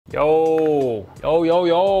Yo, yo, yo,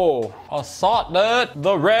 yo. Assault it,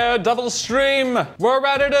 the Rare Devil stream. We're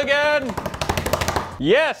at it again.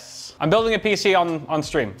 Yes. I'm building a PC on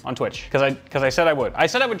stream, on Twitch, because I said I would. I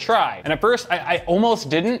said I would try. And at first, I almost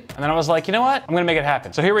didn't. And then I was like, you know what? I'm gonna make it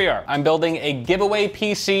happen. So here we are. I'm building a giveaway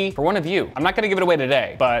PC for one of you. I'm not gonna give it away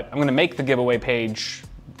today, but I'm gonna make the giveaway page,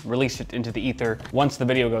 release it into the ether once the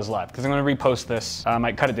video goes live, because I'm gonna repost this. I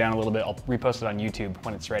might cut it down a little bit. I'll repost it on YouTube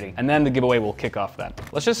when it's ready. And then the giveaway will kick off then.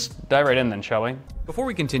 Let's just dive right in then, shall we? Before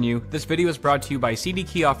we continue, this video is brought to you by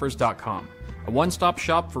cdkeyoffers.com, a one-stop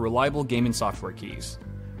shop for reliable gaming software keys.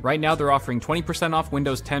 Right now, they're offering 20% off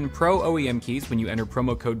Windows 10 Pro OEM keys when you enter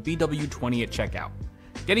promo code BW20 at checkout.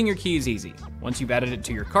 Getting your key is easy. Once you've added it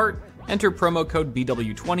to your cart, enter promo code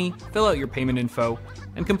BW20, fill out your payment info,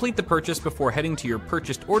 and complete the purchase before heading to your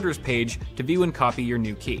purchased orders page to view and copy your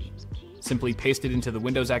new key. Simply paste it into the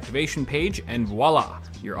Windows activation page, and voila,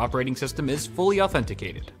 your operating system is fully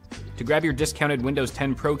authenticated. To grab your discounted Windows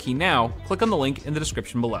 10 Pro key now, click on the link in the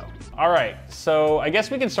description below. All right, so I guess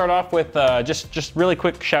we can start off with just really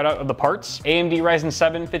quick shout out of the parts. AMD Ryzen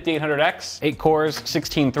 7 5800X, 8 cores,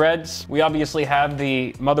 16 threads. We obviously have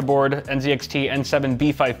the motherboard NZXT N7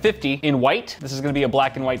 B550 in white. This is gonna be a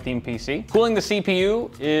black and white themed PC. Cooling the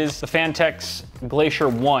CPU is the Fantex Glacier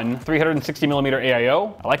 1 360mm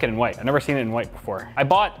AIO. I like it in white. I've never seen it in white before. I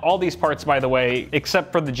bought all these parts, by the way,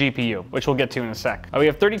 except for the GPU, which we'll get to in a sec. We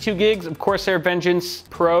have 32 gigs of Corsair Vengeance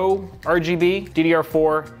Pro RGB,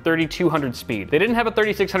 DDR4, 3200 speed. They didn't have a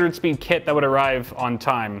 3600 speed kit that would arrive in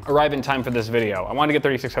time for this video. I wanted to get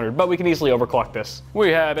 3600, but we can easily overclock this. We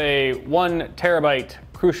have a 1 terabyte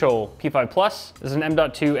Crucial P5 Plus. This is an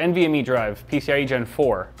M.2 NVMe drive, PCIe Gen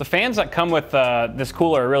 4. The fans that come with this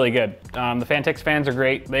cooler are really good. The Fantex fans are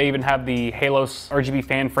great. They even have the Halos RGB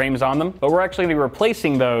fan frames on them, but we're actually gonna be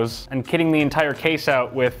replacing those and kitting the entire case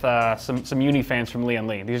out with some uni fans from Lian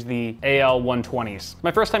Li. These are the AL120s.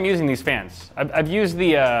 My first time using these fans. I've used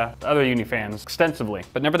the other uni fans extensively,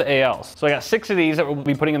 but never the ALs. So I got 6 of these that we'll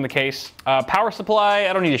be putting in the case. Power supply,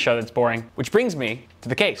 I don't need to show that, it's boring. Which brings me to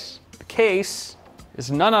the case. The case is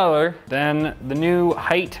none other than the new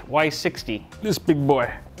Height Y60. This big boy.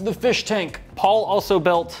 The fish tank. Paul also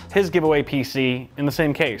built his giveaway PC in the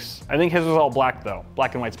same case. I think his was all black though.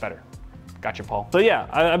 Black and white's better. Gotcha, Paul. So yeah,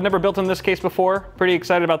 I've never built in this case before. Pretty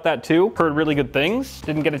excited about that too. Heard really good things.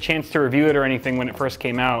 Didn't get a chance to review it or anything when it first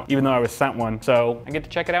came out, even though I was sent one. So I get to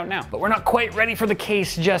check it out now. But we're not quite ready for the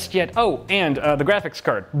case just yet. Oh, and the graphics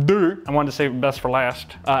card. Duh. I wanted to save best for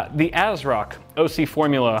last. The ASRock OC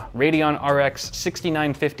Formula Radeon RX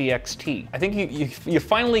 6950 XT. I think you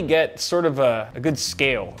finally get sort of a good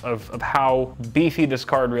scale of how beefy this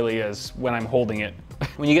card really is when I'm holding it.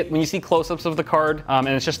 When you see close-ups of the card, and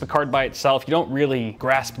it's just the card by itself, you don't really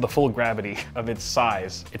grasp the full gravity of its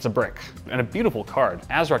size. It's a brick, and a beautiful card.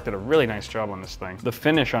 ASRock did a really nice job on this thing. The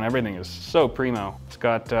finish on everything is so primo. It's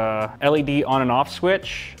got LED on and off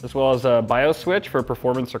switch, as well as a BIOS switch for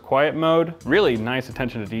performance or quiet mode. Really nice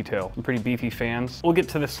attention to detail. Some pretty beefy fans. We'll get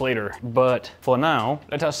to this later, but for now,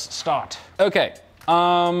 let us start. Okay.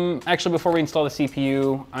 Actually, before we install the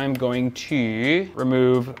CPU, I'm going to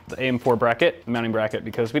remove the AM4 bracket, the mounting bracket,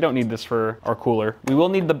 because we don't need this for our cooler. We will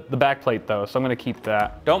need the back plate though, so I'm gonna keep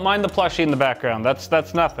that. Don't mind the plushie in the background,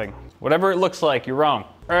 that's nothing. Whatever it looks like, you're wrong.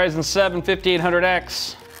 Ryzen 7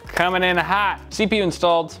 5800X, coming in hot. CPU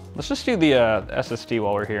installed. Let's just do the SSD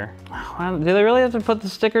while we're here. Do they really have to put the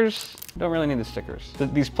stickers? Don't really need the stickers.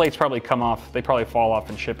 These plates probably come off. They probably fall off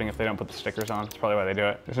in shipping if they don't put the stickers on. That's probably why they do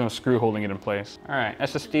it. There's no screw holding it in place. All right,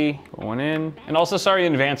 SSD going in. And also sorry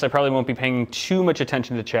in advance, I probably won't be paying too much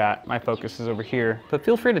attention to chat. My focus is over here, but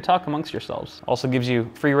feel free to talk amongst yourselves. Also gives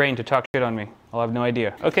you free reign to talk shit on me. I'll have no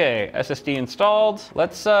idea. Okay, SSD installed.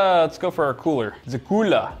 Let's go for our cooler. The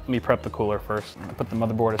cooler. Let me prep the cooler first. I'm gonna put the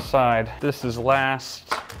motherboard aside. This is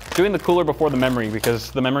last. Doing the cooler before the memory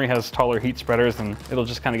because the memory has taller heat spreaders and it'll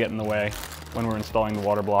just kind of get in the way when we're installing the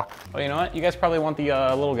water block. Oh, you know what? You guys probably want the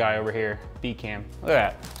little guy over here, B-cam. Look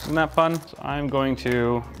at that. Isn't that fun? So I'm going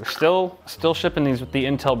to, we're still shipping these with the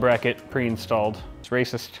Intel bracket pre-installed. It's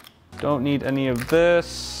racist. Don't need any of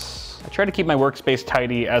this. I try to keep my workspace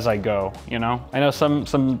tidy as I go, you know? I know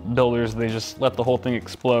some builders, they just let the whole thing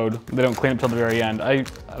explode. They don't clean up till the very end. I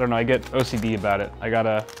don't know, I get OCD about it. I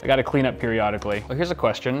gotta clean up periodically. Well, here's a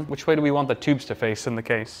question. Which way do we want the tubes to face in the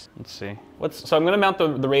case? Let's see. So I'm gonna mount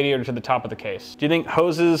the radiator to the top of the case. Do you think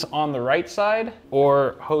hoses on the right side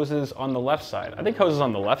or hoses on the left side? I think hoses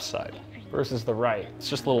on the left side versus the right. It's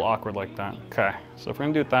just a little awkward like that. Okay, so if we're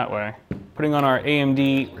gonna do it that way, putting on our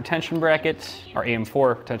AMD retention bracket, our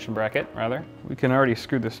AM4 retention bracket, rather, we can already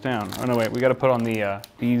screw this down. Oh no, wait, we gotta put on the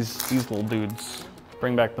these little dudes.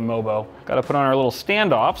 bring back the Mobo. Gotta put on our little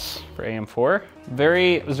standoffs for AM4.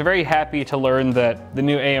 Was very happy to learn that the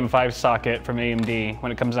new AM5 socket from AMD,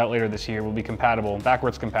 when it comes out later this year, will be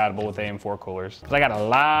backwards compatible with AM4 coolers. Because I got a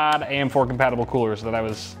lot of AM4 compatible coolers that I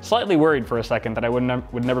was slightly worried for a second that I would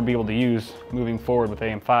never be able to use moving forward with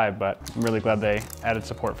AM5, but I'm really glad they added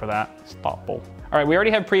support for that. It's thoughtful. All right, we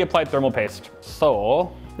already have pre-applied thermal paste.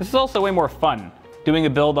 So this is also way more fun, doing a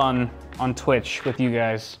build on Twitch with you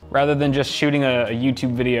guys, rather than just shooting a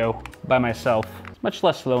YouTube video by myself. It's much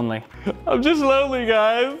less lonely. I'm just lonely,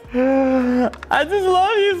 guys. I just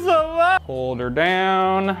love you so much. Hold her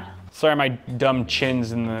down. Sorry, my dumb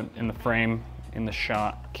chin's in the frame, in the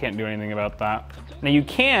shot. Can't do anything about that. Now you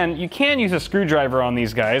can use a screwdriver on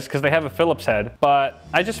these guys because they have a Phillips head, but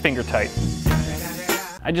I just finger tight.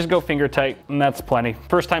 I just go finger tight, and that's plenty.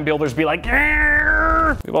 First time builders be like,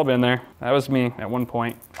 "Arr!" We've all been there. That was me at one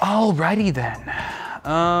point. Alrighty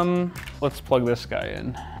then. Let's plug this guy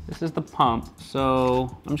in. This is the pump,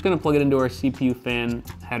 so I'm just gonna plug it into our CPU fan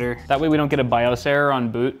header. That way we don't get a BIOS error on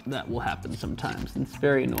boot. That will happen sometimes. It's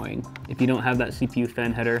very annoying if you don't have that CPU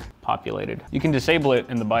fan header populated. You can disable it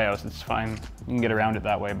in the BIOS, it's fine. You can get around it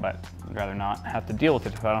that way, but I'd rather not have to deal with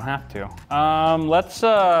it if I don't have to.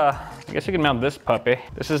 I guess you can mount this puppy.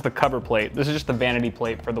 This is the cover plate. This is just the vanity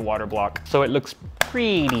plate for the water block. So it looks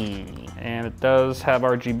pretty. And it does have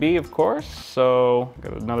RGB, of course, so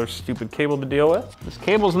got another stupid cable to deal with. This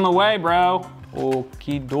cable's in the way, bro.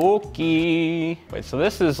 Okie dokie. Wait, so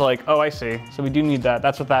this is like, oh, I see. So we do need that.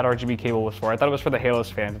 That's what that RGB cable was for. I thought it was for the Halos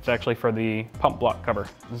fans. It's actually for the pump block cover.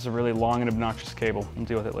 This is a really long and obnoxious cable. We'll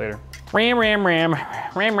deal with it later. RAM.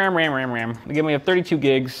 Again, we have 32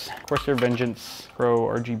 gigs. Corsair Vengeance, Pro,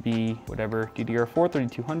 RGB, whatever, DDR4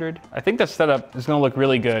 3200. I think that setup is gonna look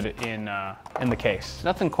really good in the case.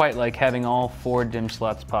 Nothing quite like having all 4 DIMM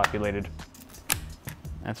slots populated.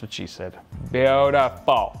 That's what she said.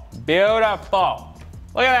 Beautiful, beautiful.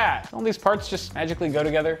 Look at that. All these parts just magically go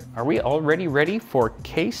together. Are we already ready for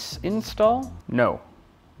case install? No,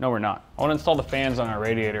 we're not. I wanna install the fans on our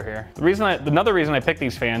radiator here. Another reason I picked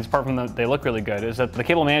these fans, apart from that they look really good, is that the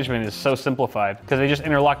cable management is so simplified because they just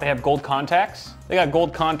interlock. They have gold contacts. They got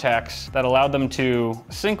gold contacts that allow them to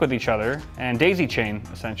sync with each other and daisy chain,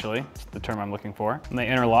 essentially. That's the term I'm looking for. And they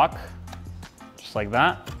interlock, just like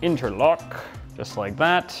that. Interlock. Just like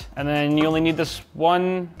that. And then you only need this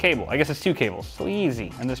one cable. I guess it's 2 cables, so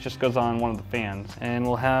easy. And this just goes on one of the fans. And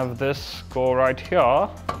we'll have this go right here. We're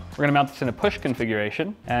gonna mount this in a push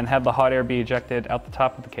configuration and have the hot air be ejected out the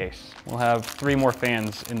top of the case. We'll have 3 more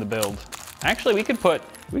fans in the build. Actually, we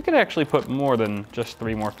could actually put more than just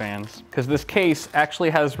 3 more fans, because this case actually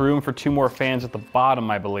has room for 2 more fans at the bottom,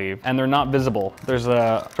 I believe, and they're not visible. There's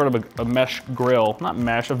a sort of a mesh grill, not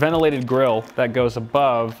mesh, a ventilated grill that goes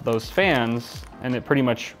above those fans, and it pretty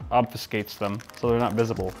much obfuscates them, so they're not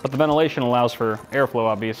visible. But the ventilation allows for airflow,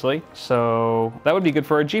 obviously, so that would be good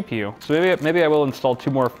for our GPU. So maybe I will install 2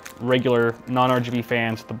 more regular non-RGB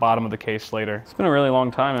fans at the bottom of the case later. It's been a really long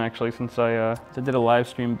time, actually, since I did a live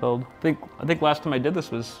stream build. I think last time I did this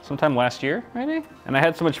was sometime last year, maybe? And I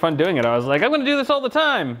had so much fun doing it, I was like, I'm gonna do this all the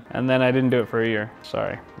time! And then I didn't do it for a year.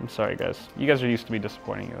 Sorry. I'm sorry, guys. You guys are used to me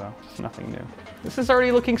disappointing you, though. It's nothing new. This is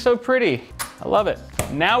already looking so pretty. I love it.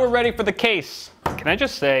 Now we're ready for the case. Can I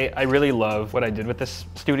just say, I really love what I did with this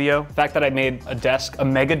studio. The fact that I made a desk, a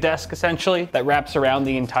mega desk essentially, that wraps around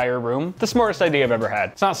the entire room. The smartest idea I've ever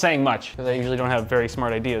had. It's not saying much, because I usually don't have very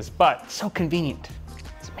smart ideas, but it's so convenient.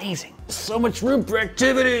 It's amazing. So much room for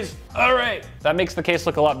activities. All right. That makes the case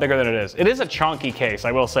look a lot bigger than it is. It is a chonky case,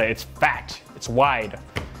 I will say. It's fat, it's wide.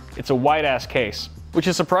 It's a wide ass case. Which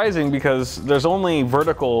is surprising because there's only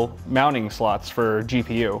vertical mounting slots for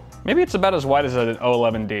GPU. Maybe it's about as wide as an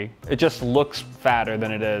O11D. It just looks fatter than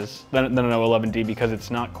it is, than an O11D because it's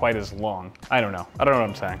not quite as long. I don't know what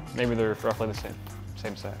I'm saying. Maybe they're roughly the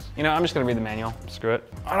same size. You know, I'm just gonna read the manual, screw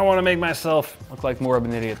it. I don't wanna make myself look like more of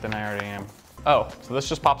an idiot than I already am. Oh, so this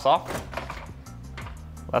just pops off?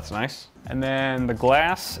 That's nice. And then the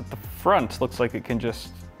glass at the front looks like it can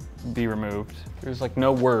just be removed. There's like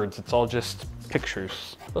no words, it's all just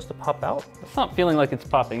pictures. Supposed to pop out? It's not feeling like it's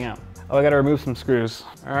popping out. Oh, I gotta remove some screws.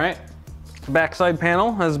 All right. The backside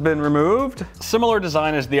panel has been removed. Similar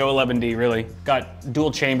design as the O11D, really. Got dual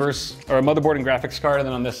chambers, or a motherboard and graphics card, and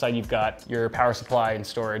then on this side you've got your power supply and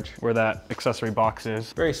storage, where that accessory box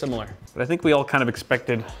is. Very similar. But I think we all kind of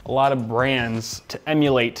expected a lot of brands to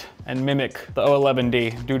emulate and mimic the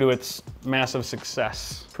O11D due to its massive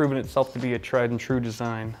success. Proven itself to be a tried and true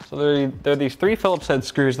design. So there are these 3 Phillips head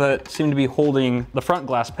screws that seem to be holding the front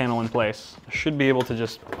glass panel in place. I should be able to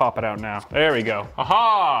just pop it out now. There we go.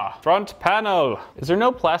 Aha! Front panel. Is there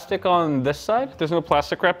no plastic on this side? There's no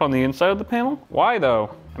plastic wrap on the inside of the panel? Why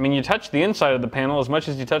though? I mean, you touch the inside of the panel as much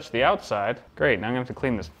as you touch the outside. Great, now I'm gonna have to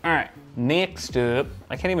clean this. All right, next up,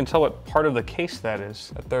 I can't even tell what part of the case that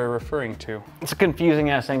is that they're referring to. It's a confusing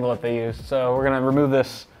ass angle that they use, so we're gonna remove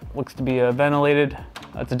this. Looks to be a ventilated,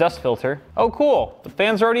 it's a dust filter. Oh cool, the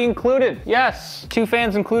fan's already included. Yes, 2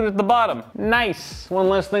 fans included at the bottom. Nice, one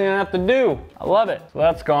less thing I have to do. I love it. So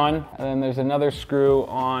that's gone, and then there's another screw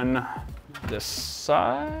on this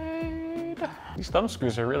side. These thumb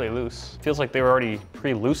screws are really loose. Feels like they were already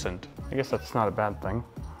pre-loosened. I guess that's not a bad thing,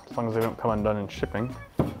 as long as they don't come undone in shipping.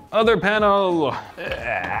 Other panel.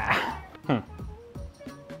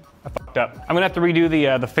 I fucked up. I'm gonna have to redo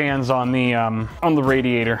the fans on the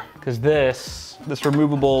radiator, because this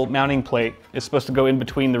removable mounting plate is supposed to go in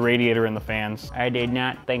between the radiator and the fans. I did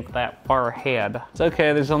not think that far ahead. It's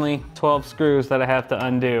okay, there's only 12 screws that I have to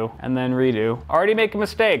undo and then redo. Already making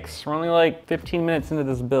mistakes. We're only like 15 minutes into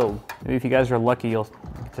this build. Maybe if you guys are lucky, you'll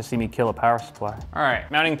get to see me kill a power supply. All right,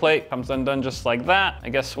 mounting plate comes undone just like that. I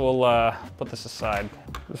guess we'll put this aside.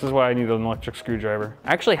 This is why I need an electric screwdriver.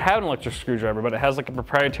 I actually have an electric screwdriver, but it has like a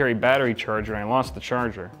proprietary battery charger and I lost the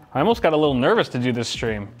charger. I almost got a little nervous to do this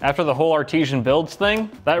stream. After the whole artesian builds thing,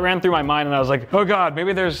 that ran through my mind and I was like, oh God,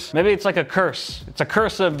 maybe it's like a curse. It's a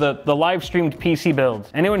curse of the live streamed PC build.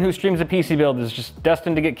 Anyone who streams a PC build is just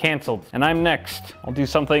destined to get canceled. And I'm next. I'll do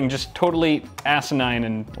something just totally asinine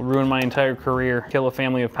and will ruin my entire career, kill a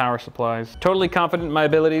family of power supplies. Totally confident in my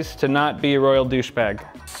abilities to not be a royal douchebag.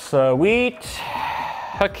 Sweet.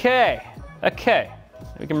 Okay.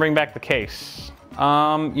 We can bring back the case.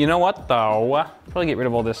 You know what though? Probably get rid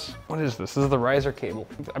of all this. What is this? This is the riser cable.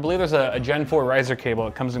 I believe there's a Gen 4 riser cable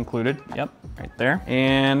that comes included. Yep, right there.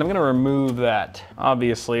 And I'm gonna remove that,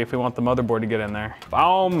 obviously, if we want the motherboard to get in there.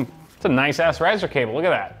 Boom. It's a nice ass riser cable, look at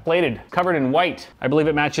that. Plated, covered in white. I believe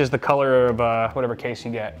it matches the color of whatever case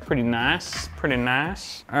you get. Pretty nice, pretty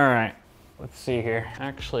nice. All right, let's see here.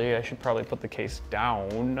 Actually, I should probably put the case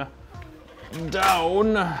down.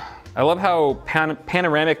 I love how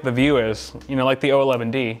panoramic the view is, you know, like the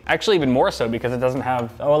O11D. Actually, even more so because it doesn't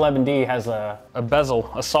have, the O11D has a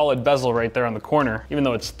bezel, a solid bezel right there on the corner. Even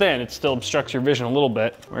though it's thin, it still obstructs your vision a little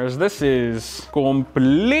bit. Whereas this is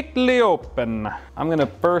completely open. I'm gonna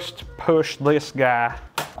first push this guy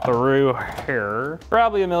through here.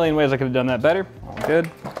 Probably a million ways I could have done that better. All good.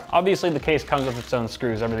 Obviously the case comes with its own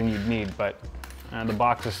screws, everything you'd need, but the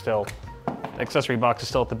box is still, the accessory box is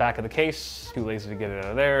still at the back of the case. Too lazy to get it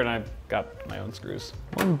out of there, and I've got my own screws.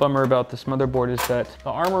 One bummer about this motherboard is that the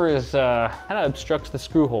armor is kind of obstructs the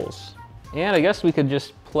screw holes. And I guess we could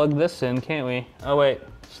just plug this in, can't we? Oh wait,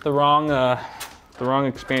 it's the wrong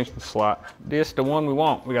expansion slot. This the one we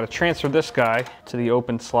want. We got to transfer this guy to the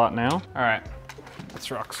open slot now. All right,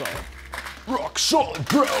 that's rock solid. Rock solid,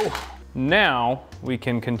 bro. Now we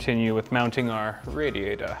can continue with mounting our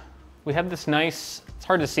radiator. We have this nice, it's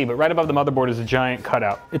hard to see, but right above the motherboard is a giant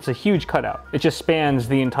cutout. It's a huge cutout. It just spans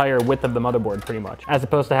the entire width of the motherboard pretty much, as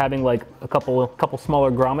opposed to having like a couple smaller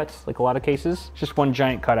grommets, like a lot of cases. It's just one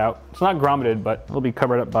giant cutout. It's not grommeted, but it'll be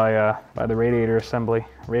covered up by the radiator assembly,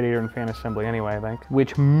 radiator and fan assembly anyway, I think.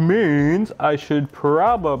 Which means I should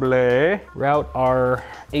probably route our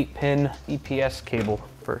 8-pin EPS cable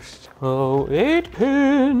first. Oh,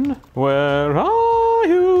 8-pin, where are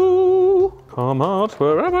you? Come out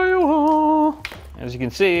wherever you are. As you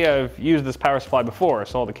can see, I've used this power supply before,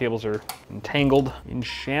 so all the cables are entangled in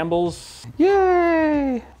shambles.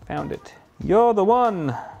 Yay! Found it. You're the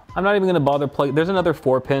one. I'm not even gonna bother plugging. There's another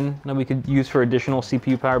 4-pin that we could use for additional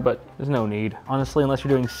CPU power, but there's no need. Honestly, unless you're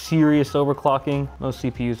doing serious overclocking, most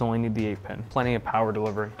CPUs only need the 8-pin. Plenty of power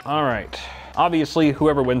delivery. All right. Obviously,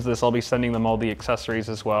 whoever wins this, I'll be sending them all the accessories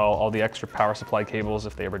as well, all the extra power supply cables.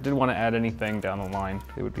 If they ever did want to add anything down the line,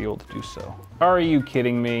 they would be able to do so. Are you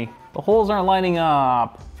kidding me? The holes aren't lining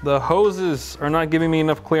up. The hoses are not giving me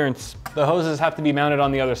enough clearance. The hoses have to be mounted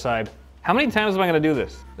on the other side. How many times am I gonna do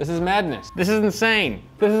this? This is madness. This is insane.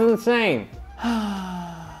 This is insane.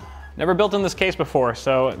 Never built in this case before,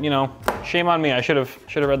 so, you know, shame on me. I should have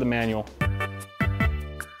read the manual.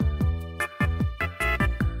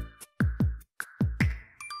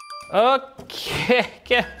 Okay,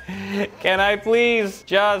 can I please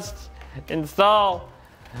just install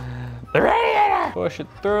the radiator? Push it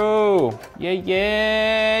through.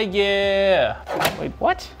 Yeah. Wait,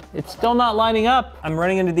 what? It's still not lining up. I'm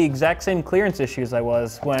running into the exact same clearance issues I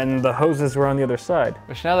was when the hoses were on the other side.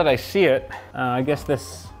 Which now that I see it, I guess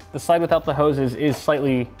this the side without the hoses is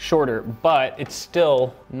slightly shorter, but it's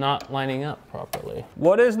still not lining up properly.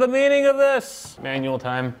 What is the meaning of this? Manual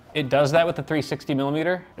time. It does that with the 360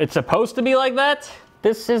 millimeter. It's supposed to be like that?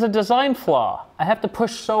 This is a design flaw. I have to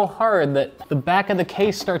push so hard that the back of the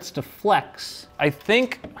case starts to flex. I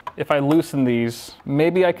think if I loosen these,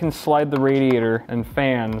 maybe I can slide the radiator and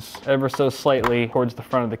fans ever so slightly towards the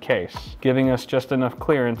front of the case, giving us just enough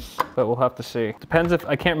clearance, but we'll have to see. Depends if,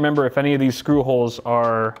 I can't remember if any of these screw holes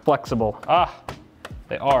are flexible. Ah,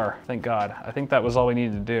 they are, thank God. I think that was all we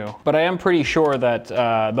needed to do. But I am pretty sure that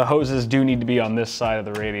the hoses do need to be on this side of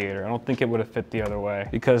the radiator. I don't think it would have fit the other way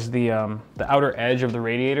because the outer edge of the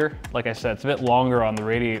radiator, like I said, it's a bit longer on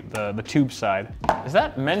the tube side. Is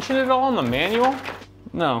that mentioned at all in the manual?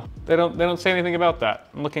 No, they don't say anything about that.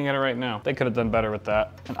 I'm looking at it right now. They could have done better with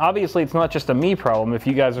that. And obviously it's not just a me problem if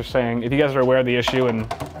you guys are aware of the issue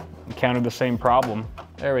and encountered the same problem.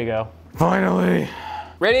 There we go. Finally.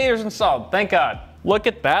 Radiator's installed, thank God. Look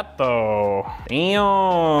at that though.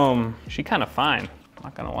 Damn. She kind of fine,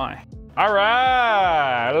 not gonna lie. All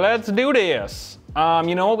right, let's do this.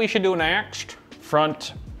 You know what we should do next?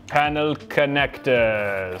 Front panel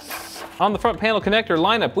connectors. On the front panel connector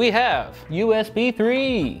lineup, we have USB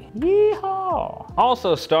 3. Yeehaw.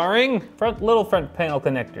 Also starring little front panel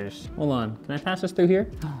connectors. Hold on, can I pass this through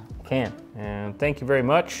here? Can. And thank you very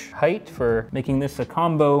much, Height, for making this a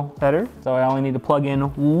combo header. So I only need to plug in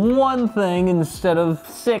one thing instead of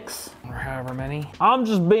 6 or however many. I'm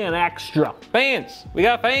just being extra. Fans, we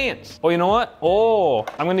got fans. Oh, you know what? Oh,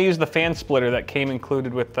 I'm gonna use the fan splitter that came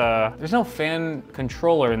included with, there's no fan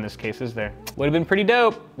controller in this case, is there? Would have been pretty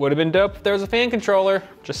dope. Would have been dope if there was a fan controller.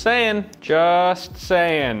 Just saying, just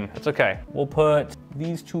saying. That's okay. We'll put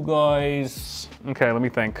these two guys. Okay, let me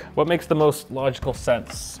think. What makes the most logical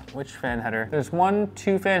sense? Which fan header? There's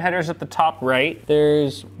 2 fan headers at the top right.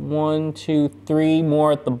 There's 1, 2, 3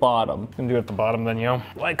 more at the bottom. I'm gonna do it at the bottom then, yo.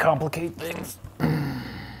 Why complicate things?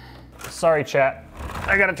 Sorry, chat.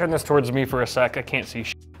 I gotta turn this towards me for a sec. I can't see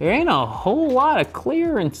shit. There ain't a whole lot of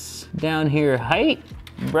clearance down here, Height,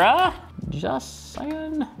 bruh. Just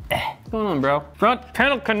saying. What's going on, bro? Front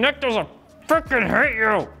panel connectors, I freaking hate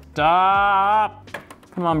you. Stop.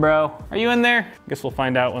 Come on, bro. Are you in there? Guess we'll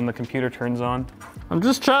find out when the computer turns on. I'm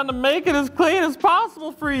just trying to make it as clean as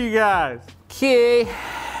possible for you guys. Okay.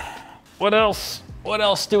 What else? What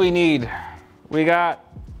else do we need? We got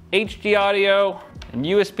HD audio and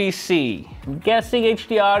USB-C. I'm guessing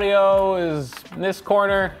HD audio is in this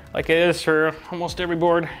corner, like it is for almost every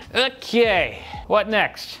board. Okay. What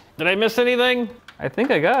next? Did I miss anything? I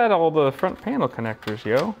think I got all the front panel connectors,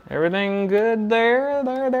 yo. Everything good there?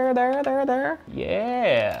 There.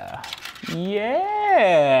 Yeah.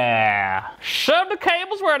 Yeah. Shove the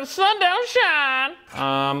cables where the sun don't shine.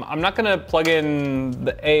 I'm not gonna plug in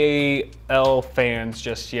the AL fans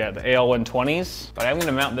just yet, the AL120s, but I'm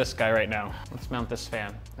gonna mount this guy right now. Let's mount this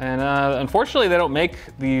fan. And unfortunately, they don't make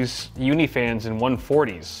these uni fans in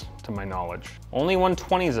 140s, to my knowledge. Only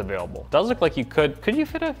 120s available. Does look like you could you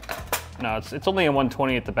fit a? No, it's only a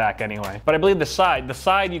 120 at the back anyway. But I believe the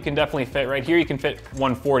side you can definitely fit. Right here you can fit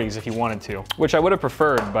 140s if you wanted to, which I would have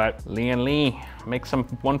preferred, but Lee and Lee, make some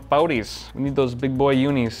 140s. We need those big boy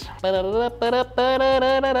unis. There's a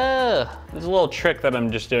little trick that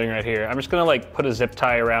I'm just doing right here. I'm just gonna like put a zip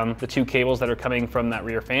tie around the 2 cables that are coming from that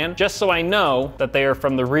rear fan, just so I know that they are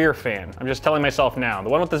from the rear fan. I'm just telling myself now, the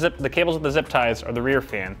one with the cables with the zip ties are the rear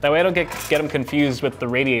fan. That way I don't get them confused with the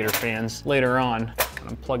radiator fans later on.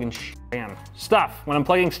 I'm plugging when I'm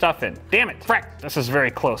plugging stuff in. Damn it, frick. This is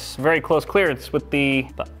very close clearance with the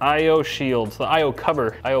IO shields, the IO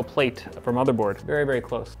cover, IO plate for motherboard. Very, very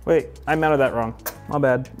close. Wait, I mounted that wrong. My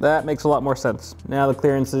bad. That makes a lot more sense. Now the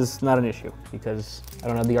clearance is not an issue because I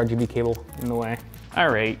don't have the RGB cable in the way. All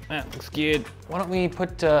right, that looks good. Why don't we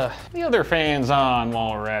put the other fans on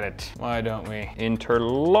while we're at it? Why don't we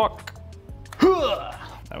interlock?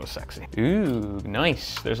 That was sexy. Ooh,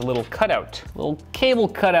 nice. There's a little cutout, little cable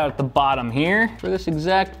cutout at the bottom here for this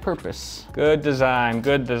exact purpose. Good design,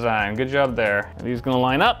 good design. Good job there. Are these gonna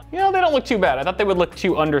line up? You know, they don't look too bad. I thought they would look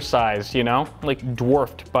too undersized, you know? Like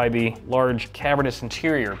dwarfed by the large cavernous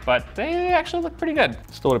interior, but they actually look pretty good.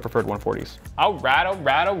 Still would have preferred 140s. All right, all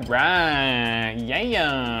right, all right.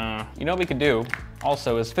 Yeah. You know what we could do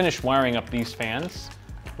also is finish wiring up these fans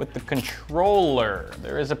with the controller.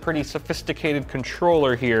 There is a pretty sophisticated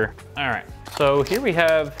controller here. All right, so here we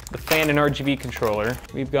have the fan and RGB controller.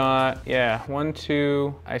 We've got, yeah, 1,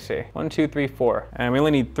 2, 3, 4. And we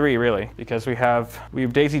only need 3 really, because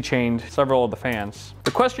we've daisy chained several of the fans.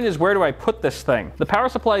 The question is, where do I put this thing? The power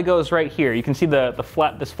supply goes right here. You can see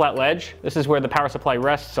this flat ledge. This is where the power supply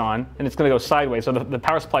rests on, and it's gonna go sideways. So the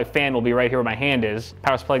power supply fan will be right here where my hand is.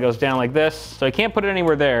 Power supply goes down like this. So I can't put it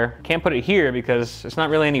anywhere there. Can't put it here because it's not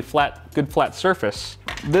really any good flat surface.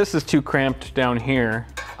 This is too cramped down here.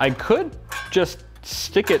 I could just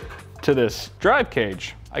stick it to this drive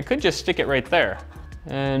cage. I could just stick it right there.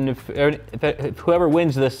 And if whoever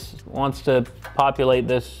wins this wants to populate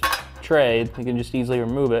this tray, they can just easily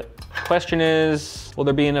remove it. Question is, will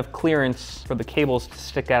there be enough clearance for the cables to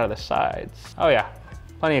stick out of the sides? Oh yeah,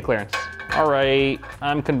 plenty of clearance. All right,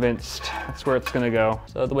 I'm convinced that's where it's gonna go.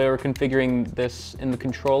 So the way we're configuring this in the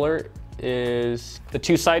controller is the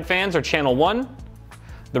 2 side fans are channel 1,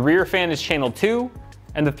 the rear fan is channel 2,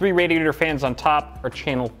 and the 3 radiator fans on top are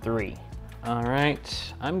channel 3. All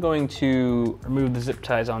right, I'm going to remove the zip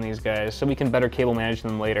ties on these guys so we can better cable manage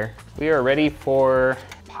them later. We are ready for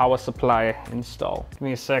power supply install. Give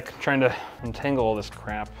me a sec, I'm trying to untangle all this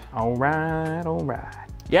crap. All right, all right.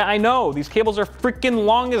 Yeah, I know, these cables are freaking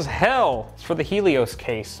long as hell. It's for the Helios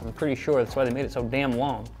case. I'm pretty sure that's why they made it so damn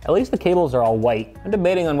long. At least the cables are all white. I'm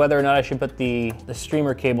debating on whether or not I should put the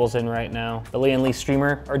streamer cables in right now. The Lee & Lee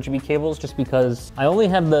streamer RGB cables, just because I only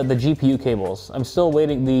have the GPU cables. I'm still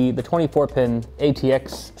waiting, the 24-pin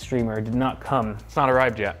ATX streamer did not come. It's not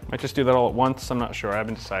arrived yet. Might just do that all at once, I'm not sure, I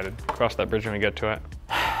haven't decided. Cross that bridge when we get to it.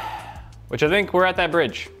 Which I think we're at that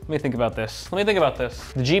bridge. Let me think about this. The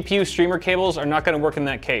GPU streamer cables are not gonna work in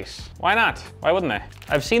that case. Why not? Why wouldn't they?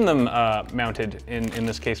 I've seen them mounted in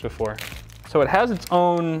this case before. So it has its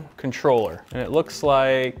own controller, and it looks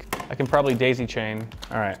like I can probably daisy chain.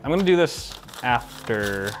 All right, I'm gonna do this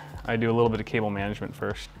after I do a little bit of cable management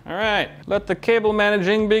first. All right, let the cable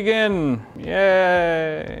managing begin.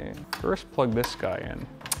 Yay. First plug this guy in.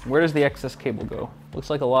 Where does the excess cable go? Looks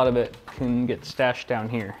like a lot of it can get stashed down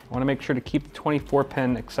here. I wanna make sure to keep the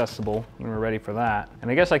 24-pin accessible when we're ready for that. And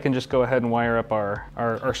I guess I can just go ahead and wire up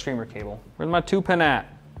our streamer cable. Where's my 2-pin at?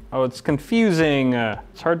 Oh, it's confusing.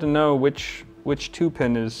 It's hard to know which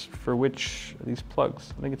 2-pin is for which of these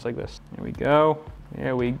plugs. I think it's like this. There we go.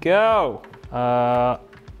 There we go.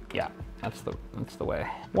 Yeah, that's the way.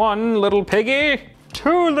 1 little piggy,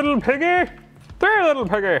 2 little piggy, 3 little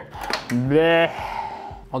piggy. Bleh.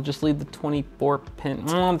 I'll just leave the 24-pin.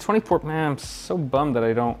 I'm so bummed that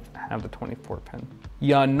I don't have the 24-pin.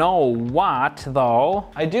 You know what, though?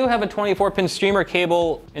 I do have a 24-pin streamer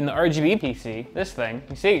cable in the RGB PC. This thing,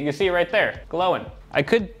 you see it right there, glowing. I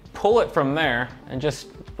could pull it from there and just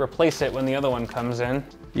replace it when the other one comes in.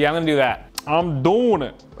 Yeah, I'm gonna do that. I'm doing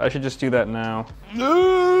it. I should just do that now.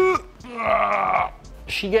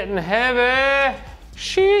 She getting heavy.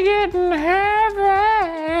 She getting heavy,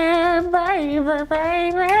 baby,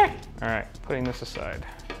 baby. All right, putting this aside.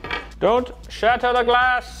 Don't shatter the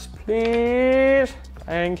glass, please.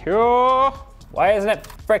 Thank you. Why isn't it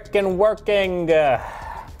frickin' working? Here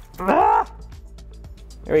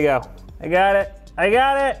we go. I got it. I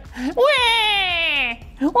got it. Wee!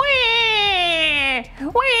 Wee!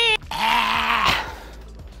 Wee!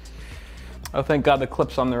 Oh, thank God the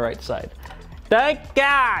clip's on the right side. Thank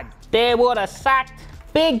God. They would have sucked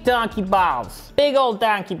big donkey balls. Big old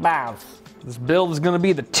donkey balls. This build is gonna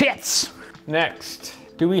be the tits. Next,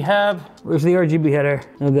 do we have, where's the RGB header?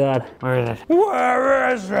 Oh God, where is it?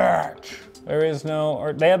 Where is it? There is no,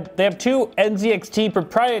 or they have 2 NZXT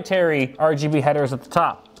proprietary RGB headers at the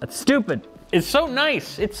top. That's stupid. It's so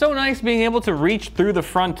nice. It's so nice being able to reach through the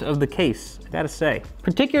front of the case, I gotta say.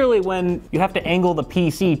 Particularly when you have to angle the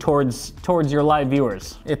PC towards your live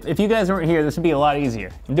viewers. If you guys weren't here, this would be a lot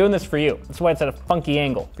easier. I'm doing this for you. That's why it's at a funky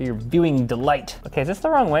angle, for your viewing delight. Okay, is this the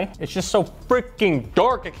wrong way? It's just so freaking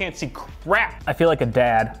dark, I can't see crap. I feel like a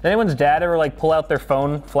dad. Did anyone's dad ever like pull out their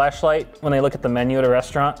phone flashlight when they look at the menu at a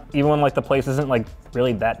restaurant? Even when like the place isn't like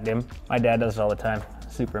really that dim? My dad does it all the time.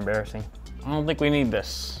 Super embarrassing. I don't think we need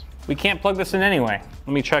this. We can't plug this in anyway.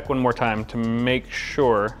 Let me check one more time to make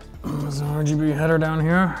sure. There's an RGB header down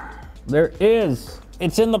here. There is.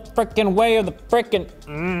 It's in the frickin' way of the frickin'.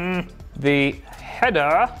 The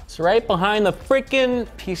header is right behind the frickin'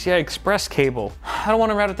 PCI Express cable. I don't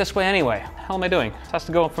want to route it this way anyway. What the hell am I doing? It has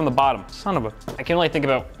to go from the bottom. Son of a. I can only think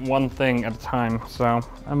about one thing at a time, so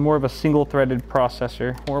I'm more of a single-threaded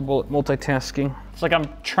processor. Horrible at multitasking. It's like I'm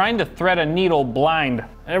trying to thread a needle blind.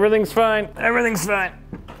 Everything's fine. Everything's fine.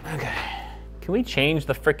 Okay. Can we change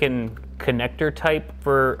the frickin' connector type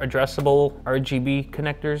for addressable RGB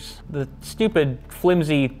connectors. The stupid,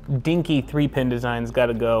 flimsy, dinky 3-pin design's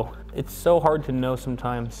gotta go. It's so hard to know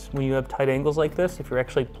sometimes when you have tight angles like this if you're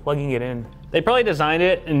actually plugging it in. They probably designed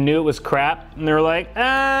it and knew it was crap, and they were like,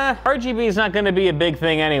 RGB is not gonna be a big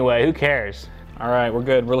thing anyway, who cares? All right, we're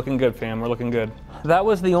good, we're looking good, fam, we're looking good. That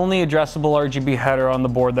was the only addressable RGB header on the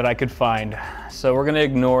board that I could find. So we're gonna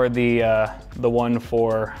ignore the one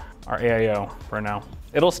for our AIO for now.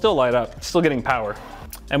 It'll still light up, it's still getting power.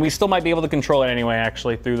 And we still might be able to control it anyway,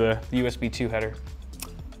 actually, through the USB 2 header.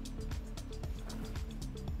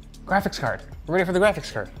 Graphics card. We're ready for the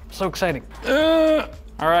graphics card. So exciting.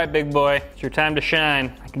 All right, big boy, it's your time to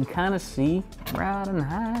shine. I can kind of see right and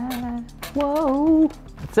high. Whoa.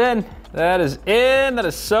 It's in. That is in. That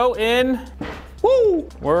is so in. Woo!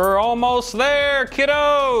 We're almost there,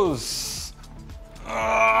 kiddos.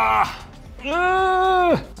 All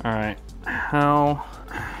right.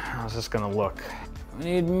 How's this gonna look? We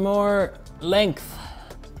need more length.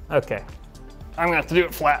 Okay. I'm gonna have to do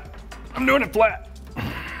it flat. I'm doing it flat.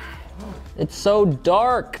 It's so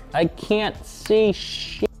dark. I can't see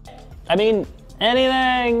shit. I mean,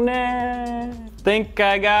 anything. Nah. Think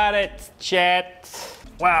I got it, chat.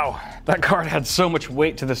 Wow, that card had so much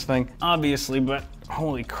weight to this thing, obviously, but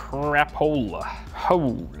holy crap, holy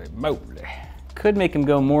moly. Could make him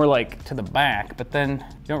go more like to the back, but then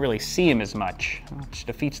you don't really see him as much, which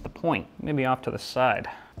defeats the point. Maybe off to the side.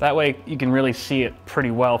 That way you can really see it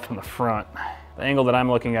pretty well from the front. The angle that I'm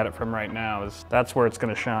looking at it from right now that's where it's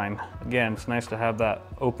gonna shine. Again, it's nice to have that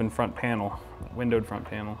open front panel, windowed front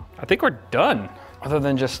panel. I think we're done, other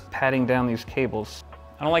than just patting down these cables.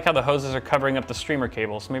 I don't like how the hoses are covering up the streamer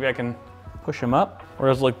cables. Maybe I can push them up, or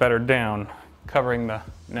does it look better down? Covering the,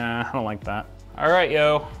 nah, I don't like that. All right,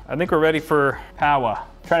 yo, I think we're ready for power.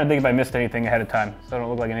 I'm trying to think if I missed anything ahead of time, so I don't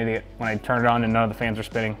look like an idiot when I turn it on and none of the fans are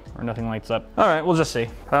spinning, or nothing lights up. All right, we'll just see.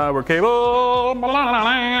 Power cable.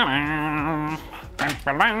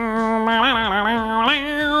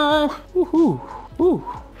 Woohoo, woo.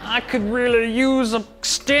 I could really use an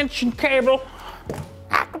extension cable.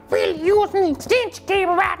 I could really use an extension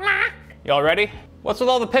cable right now. Y'all ready? What's with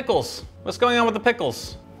all the pickles? What's going on with the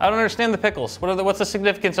pickles? I don't understand the pickles. What's the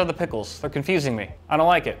significance of the pickles? They're confusing me. I don't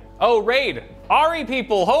like it. Oh, raid. Ari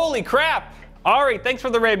people, holy crap. Ari, thanks for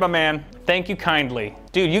the raid, my man. Thank you kindly.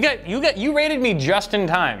 Dude, you raided me just in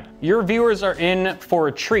time. Your viewers are in for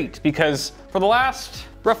a treat because for the last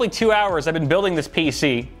roughly 2 hours, I've been building this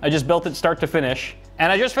PC. I just built it start to finish,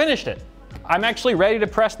 and I just finished it. I'm actually ready to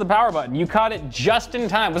press the power button. You caught it just in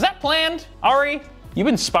time. Was that planned? Ari, you've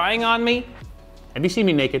been spying on me? Have you seen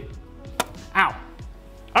me naked? Ow.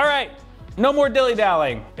 All right, no more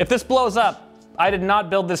dilly-dallying. If this blows up, I did not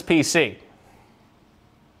build this PC.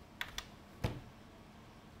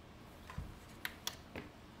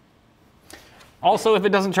 Also, if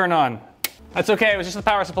it doesn't turn on, that's okay, it was just the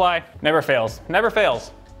power supply. Never fails, never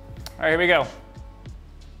fails. All right, here we go.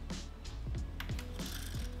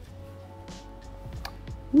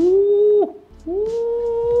 Woo,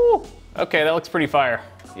 woo. Okay, that looks pretty fire.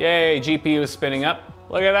 Yay, GPU is spinning up.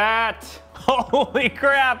 Look at that. Holy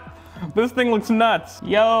crap, this thing looks nuts.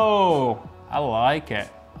 Yo, I like it.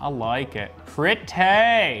 I like it.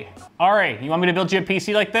 Pretty. Ari, you want me to build you a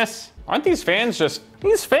PC like this? Aren't these fans just,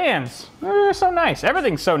 these fans, they're so nice.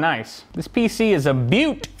 Everything's so nice. This PC is a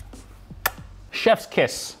beaut. Chef's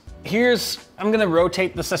kiss. I'm gonna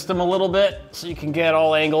rotate the system a little bit so you can get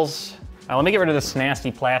all angles. Let me get rid of this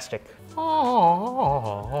nasty plastic.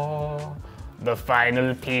 Oh, the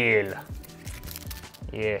final peel.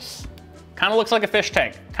 Yes. Kind of looks like a fish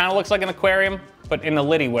tank. Kind of looks like an aquarium, but in a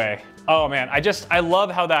liddy way. Oh man, I love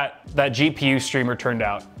how that GPU streamer turned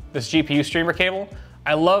out. This GPU streamer cable,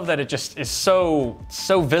 I love that it just is so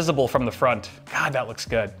visible from the front. God, that looks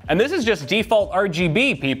good. And this is just default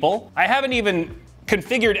RGB, people. I haven't even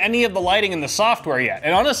configured any of the lighting in the software yet.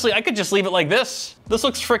 And honestly, I could just leave it like this. This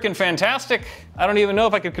looks freaking fantastic. I don't even know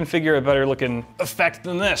if I could configure a better looking effect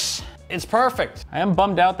than this. It's perfect. I am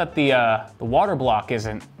bummed out that the water block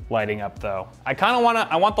isn't lighting up though. I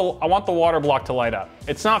want the water block to light up.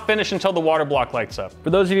 It's not finished until the water block lights up. For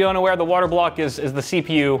those of you unaware, the water block is the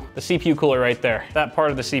CPU cooler right there. That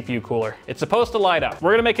part of the CPU cooler. It's supposed to light up.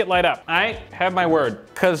 We're gonna make it light up. I have my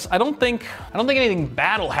word. Cause I don't think anything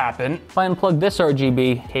bad will happen if I unplug this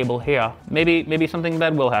RGB cable here. Maybe something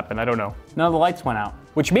bad will happen, I don't know. None of the lights went out.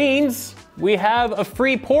 Which means we have a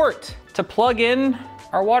free port to plug in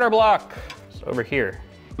our water block. It's over here.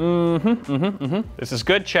 This is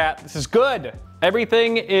good, chat. This is good.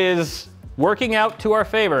 Everything is working out to our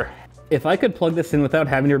favor. If I could plug this in without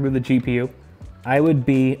having to remove the GPU, I would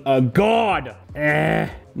be a god.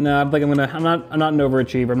 No, I'm not an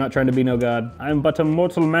overachiever. I'm not trying to be no god. I'm but a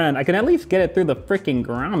mortal man. I can at least get it through the freaking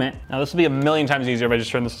grommet. Now this will be a million times easier if I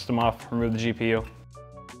just turn the system off, remove the GPU.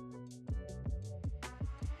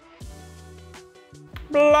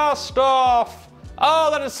 Blast off!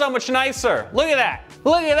 Oh, that is so much nicer. Look at that.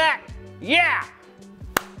 Look at that. Yeah!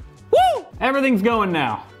 Woo! Everything's going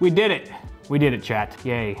now. We did it. We did it, chat.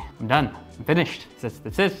 Yay. I'm done. I'm finished. That's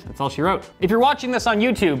it. That's all she wrote. If you're watching this on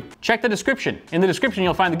YouTube, check the description. In the description,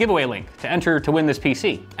 you'll find the giveaway link to enter to win this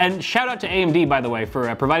PC. And shout out to AMD, by the way,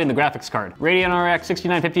 for providing the graphics card. Radeon RX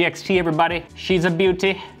 6950 XT, everybody. She's a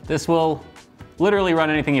beauty. This will literally run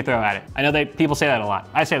anything you throw at it. I know people say that a lot.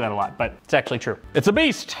 I say that a lot, but it's actually true. It's a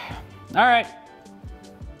beast. All right.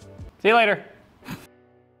 See you later.